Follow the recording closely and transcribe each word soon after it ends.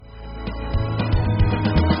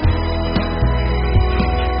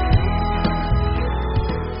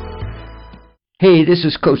Hey, this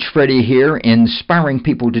is Coach Freddie here, inspiring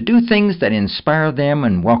people to do things that inspire them,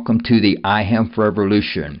 and welcome to the iHemp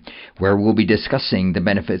Revolution, where we'll be discussing the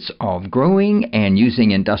benefits of growing and using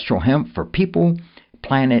industrial hemp for people,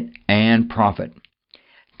 planet, and profit.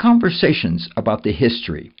 Conversations about the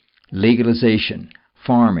history, legalization,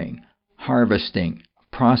 farming, harvesting,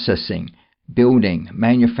 processing, building,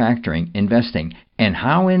 manufacturing, investing, and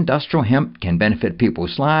how industrial hemp can benefit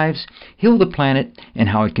people's lives, heal the planet, and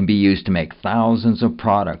how it can be used to make thousands of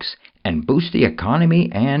products and boost the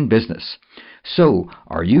economy and business. So,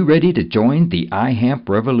 are you ready to join the iHemp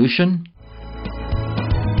revolution?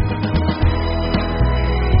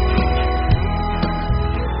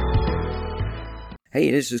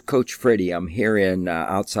 Hey, this is Coach Freddie. I'm here in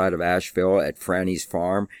outside of Asheville at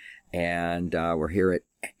FrannysFarm, and we're here at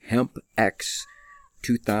HempX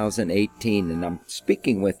 2018, and I'm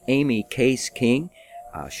speaking with Amy Case King.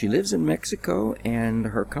 She lives in Mexico, and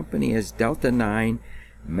her company is Delta 9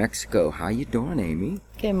 Mexico. How you doing, Amy?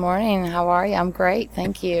 Good morning. How are you? I'm great,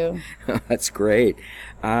 thank you. That's great.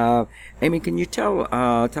 Amy, can you tell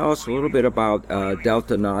us a little bit about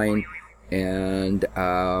Delta 9 and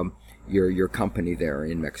your company there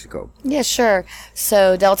in Mexico? Yeah, sure.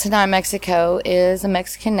 So Delta 9 Mexico is a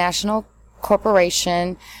Mexican national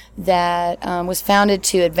corporation that was founded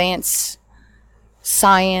to advance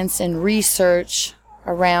science and research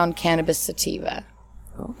around cannabis sativa.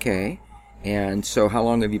 Okay. And so how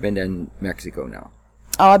long have you been in Mexico now?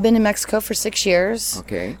 Oh, I've been in Mexico for 6 years.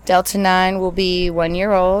 Okay. Delta 9 will be 1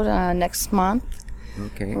 year old next month.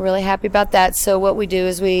 Okay. We're really happy about that. So what we do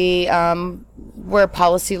is we're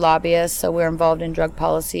policy lobbyists, so we're involved in drug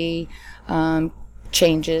policy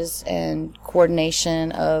changes and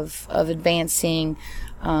coordination of advancing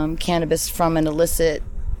cannabis from an illicit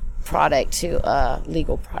product to a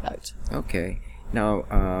legal product. Okay. Now,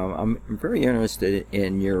 I'm very interested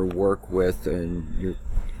in your work with the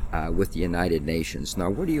United Nations. Now,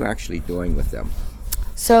 what are you actually doing with them?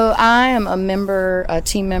 So I am a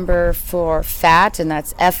team member for FAT, and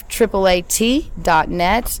that's FAAT.net,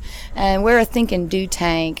 and we're a think and do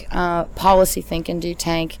tank, policy think and do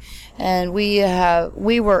tank, and we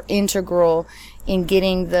were integral in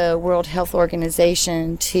getting the World Health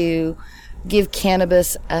Organization to give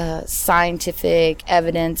cannabis a scientific,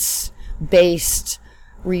 evidence-based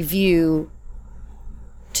review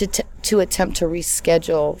to attempt to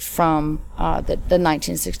reschedule from the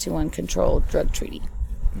 1961 Controlled Drug Treaty.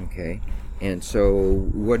 Okay. And so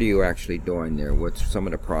what are you actually doing there? What's some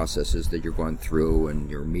of the processes that you're going through, and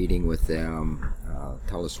you're meeting with them?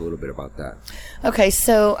 Tell us a little bit about that. Okay,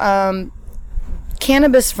 so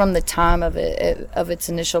cannabis from the time of its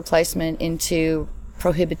initial placement into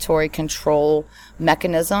prohibitory control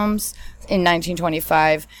mechanisms in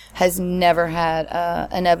 1925 has never had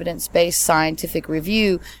an evidence-based scientific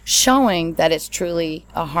review showing that it's truly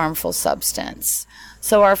a harmful substance.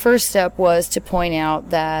 So our first step was to point out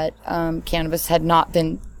that cannabis had not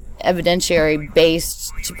been evidentiary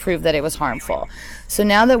based to prove that it was harmful. So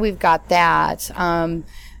now that we've got that,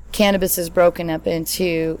 cannabis is broken up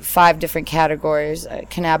into 5 different categories: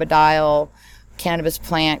 cannabidiol, cannabis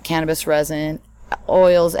plant, cannabis resin,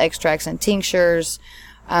 oils, extracts, and tinctures,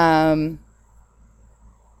 Delta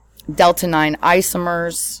 9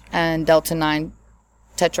 isomers, and Delta 9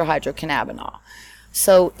 tetrahydrocannabinol.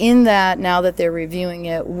 So in that, now that they're reviewing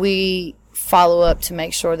it, we follow up to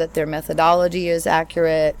make sure that their methodology is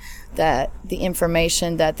accurate, that the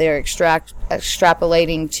information that they're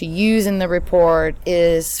extrapolating to use in the report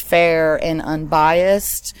is fair and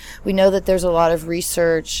unbiased. We know that there's a lot of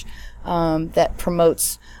research that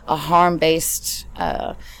promotes a harm-based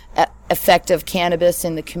effect of cannabis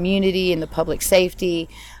in the community, in the public safety,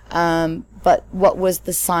 but what was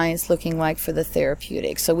the science looking like for the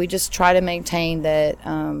therapeutic? So we just try to maintain that,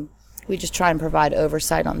 we just try and provide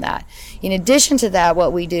oversight on that. In addition to that,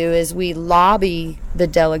 what we do is we lobby the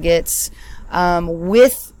delegates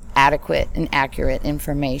with adequate and accurate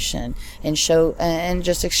information, and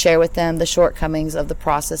just share with them the shortcomings of the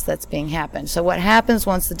process that's being happened. So what happens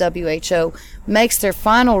once the WHO makes their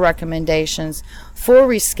final recommendations for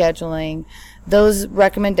rescheduling, those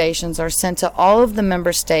recommendations are sent to all of the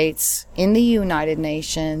member states in the United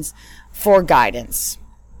Nations for guidance.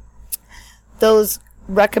 Those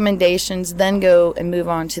recommendations then go and move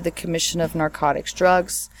on to the Commission of Narcotics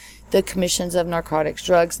Drugs. The Commissions of Narcotics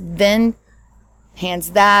Drugs then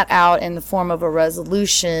hands that out in the form of a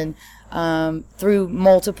resolution through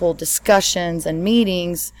multiple discussions and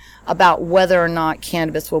meetings about whether or not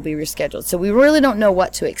cannabis will be rescheduled. So we really don't know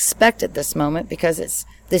what to expect at this moment, because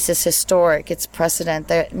this is historic. It's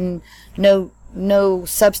precedent. No no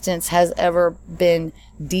substance has ever been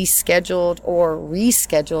descheduled or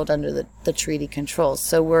rescheduled under the treaty controls.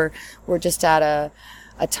 So we're just at a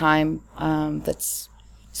time that's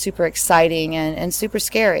super exciting and super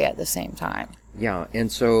scary at the same time. Yeah, and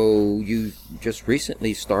so you just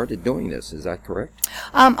recently started doing this, is that correct?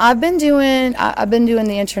 I've been doing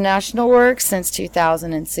the international work since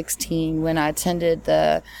 2016 when I attended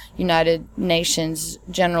the United Nations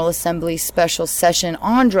General Assembly Special Session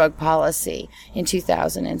on Drug Policy in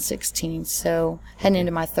 2016. So heading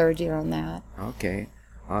into my third year on that. Okay,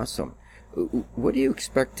 awesome. What do you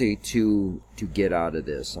expect to get out of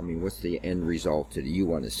this? I mean, what's the end result that you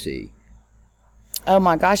want to see? Oh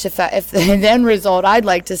my gosh, if the end result I'd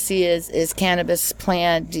like to see is cannabis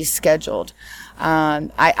plant descheduled.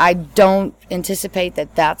 I don't anticipate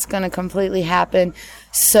that that's going to completely happen.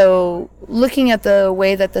 So looking at the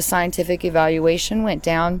way that the scientific evaluation went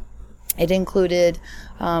down, it included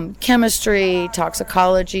chemistry,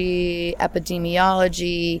 toxicology,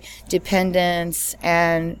 epidemiology, dependence,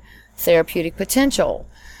 and therapeutic potential.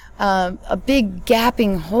 A big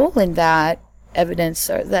gapping hole in that evidence,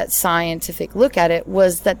 or that scientific look at it,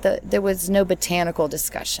 was that there was no botanical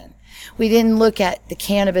discussion. We didn't look at the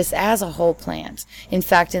cannabis as a whole plant. In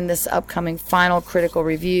fact, in this upcoming final critical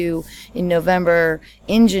review in November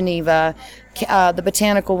in Geneva, the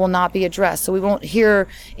botanical will not be addressed. So we won't hear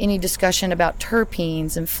any discussion about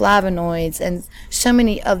terpenes and flavonoids and so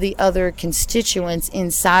many of the other constituents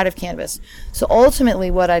inside of cannabis. So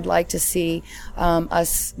ultimately what I'd like to see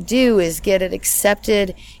us do is get an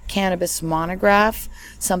accepted cannabis monograph,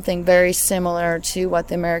 something very similar to what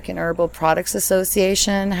the American Herbal Products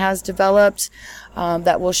Association has developed,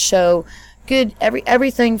 that will show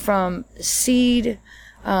everything from seed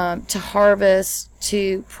to harvest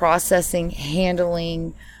to processing,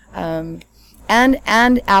 handling,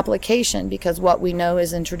 and application, because what we know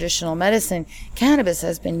is in traditional medicine, cannabis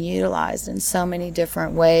has been utilized in so many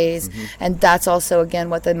different ways. And that's also,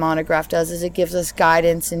 again, what the monograph does, is it gives us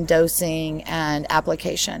guidance in dosing and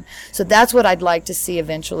application. So that's what I'd like to see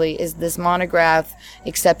eventually, is this monograph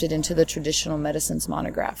accepted into the traditional medicines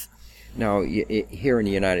monograph. Now, here in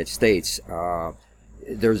the United States,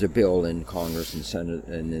 there's a bill in Congress and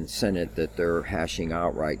in Senate that they're hashing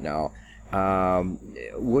out right now.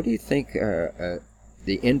 What do you think the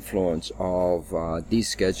influence of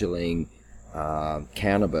descheduling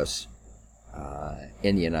cannabis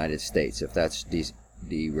in the United States, if that's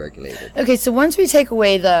deregulated? Okay, so once we take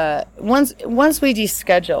away once we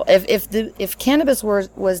deschedule, if cannabis was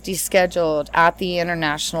descheduled at the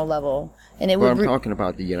international level, and it would. Well, I'm talking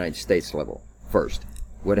about the United States level first.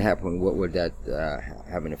 What happened? What would that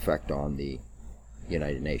have an effect on the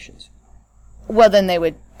United Nations? Well, then they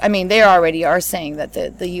would. I mean, they already are saying that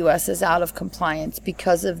the U.S. is out of compliance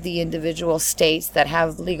because of the individual states that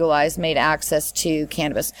have legalized, made access to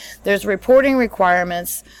cannabis. There's reporting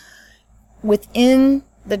requirements within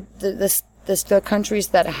the countries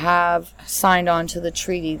that have signed on to the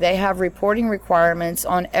treaty. They have reporting requirements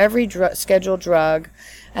on every scheduled drug,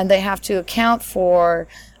 and they have to account for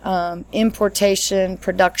importation,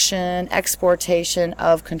 production, exportation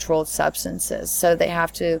of controlled substances. So they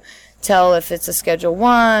have to tell if it's a Schedule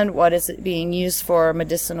 1, what is it being used for,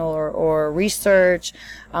 medicinal or research,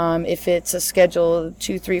 if it's a Schedule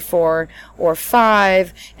 2, 3, 4, or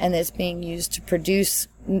 5, and it's being used to produce,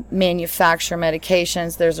 manufacture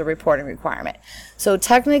medications, there's a reporting requirement. So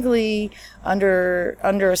technically, under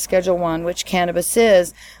a Schedule 1, which cannabis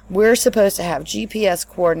is, we're supposed to have GPS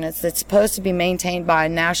coordinates that's supposed to be maintained by a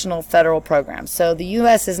national federal program. So the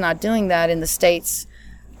U.S. is not doing that in the states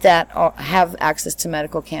that have access to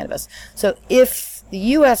medical cannabis. So if the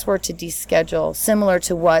U.S. were to deschedule, similar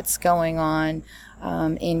to what's going on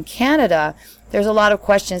in Canada, there's a lot of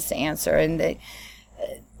questions to answer, and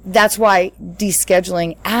that's why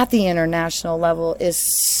descheduling at the international level is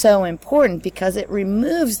so important, because it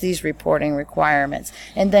removes these reporting requirements,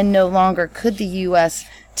 and then no longer could the U.S.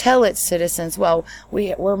 tell its citizens, well,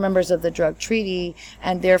 we're members of the drug treaty,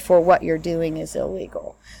 and therefore what you're doing is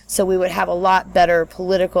illegal. So we would have a lot better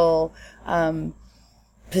political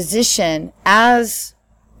position as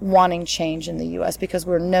wanting change in the U.S. because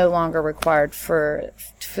we're no longer required for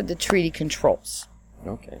the treaty controls.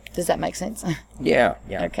 Okay. Does that make sense? Yeah.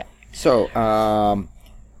 Okay. So,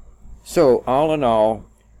 so all in all,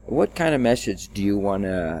 what kind of message do you want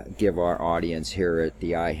to give our audience here at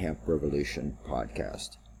the iHemp Revolution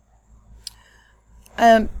podcast?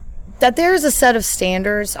 That there is a set of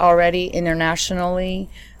standards already internationally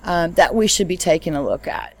that we should be taking a look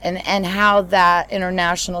at, and how that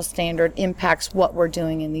international standard impacts what we're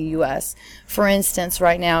doing in the U.S. For instance,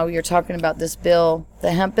 right now you're talking about this bill,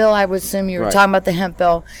 the hemp bill. I would assume you were talking about the hemp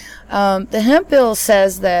bill. The hemp bill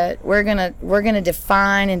says that we're gonna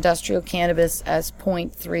define industrial cannabis as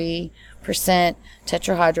 0.3%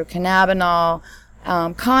 tetrahydrocannabinol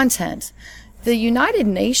content. The United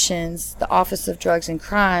Nations, the Office of Drugs and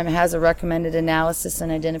Crime, has a recommended analysis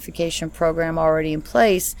and identification program already in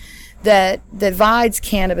place that divides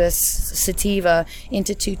cannabis sativa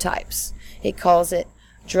into two types. It calls it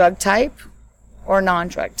drug type or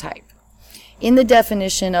non-drug type. In the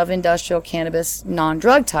definition of industrial cannabis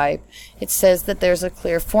non-drug type, it says that there's a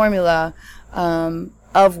clear formula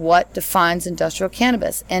of what defines industrial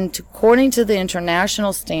cannabis. And according to the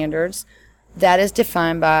international standards, that is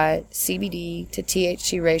defined by CBD to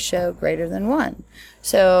THC ratio greater than 1.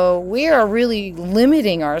 So we are really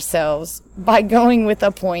limiting ourselves by going with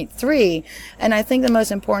a 0.3. And I think the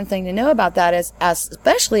most important thing to know about that is,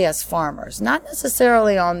 especially as farmers, not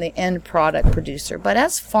necessarily on the end product producer, but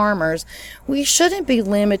as farmers, we shouldn't be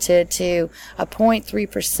limited to a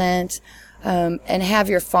 0.3%. And have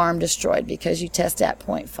your farm destroyed because you test at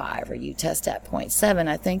 0.5 or you test at 0.7.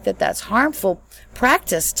 I think that that's harmful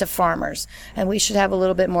practice to farmers, and we should have a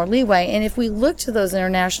little bit more leeway. And if we look to those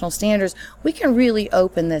international standards, we can really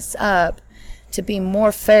open this up to be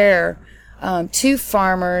more fair to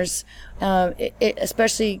farmers,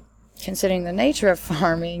 especially considering the nature of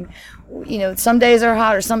farming. You know, some days are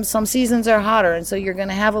hotter, some seasons are hotter, and so you're going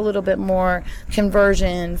to have a little bit more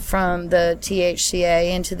conversion from the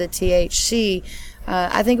THCA into the THC.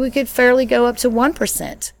 I think we could fairly go up to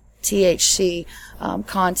 1% THC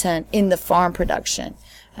content in the farm production,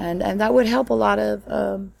 and that would help a lot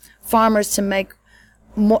of farmers to make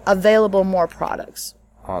available more products.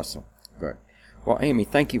 Awesome. Good. Well, Amy,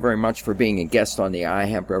 thank you very much for being a guest on the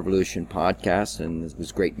iHemp Revolution podcast, and it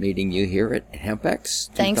was great meeting you here at HempX.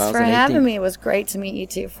 Thanks for having me. It was great to meet you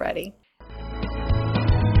too, Freddie.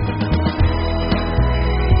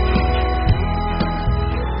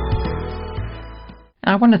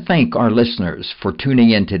 I want to thank our listeners for tuning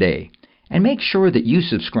in today, and make sure that you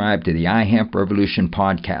subscribe to the iHemp Revolution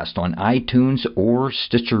podcast on iTunes or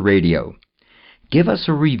Stitcher Radio. Give us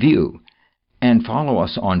a review and follow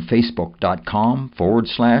us on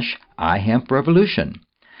Facebook.com/iHempRevolution.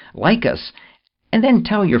 Like us, and then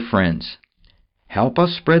tell your friends. Help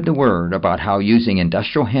us spread the word about how using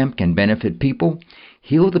industrial hemp can benefit people,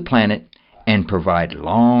 heal the planet, and provide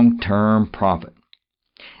long-term profit.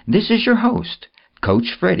 This is your host,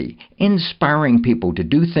 Coach Freddie, inspiring people to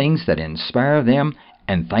do things that inspire them,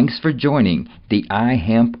 and thanks for joining the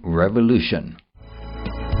iHemp Revolution.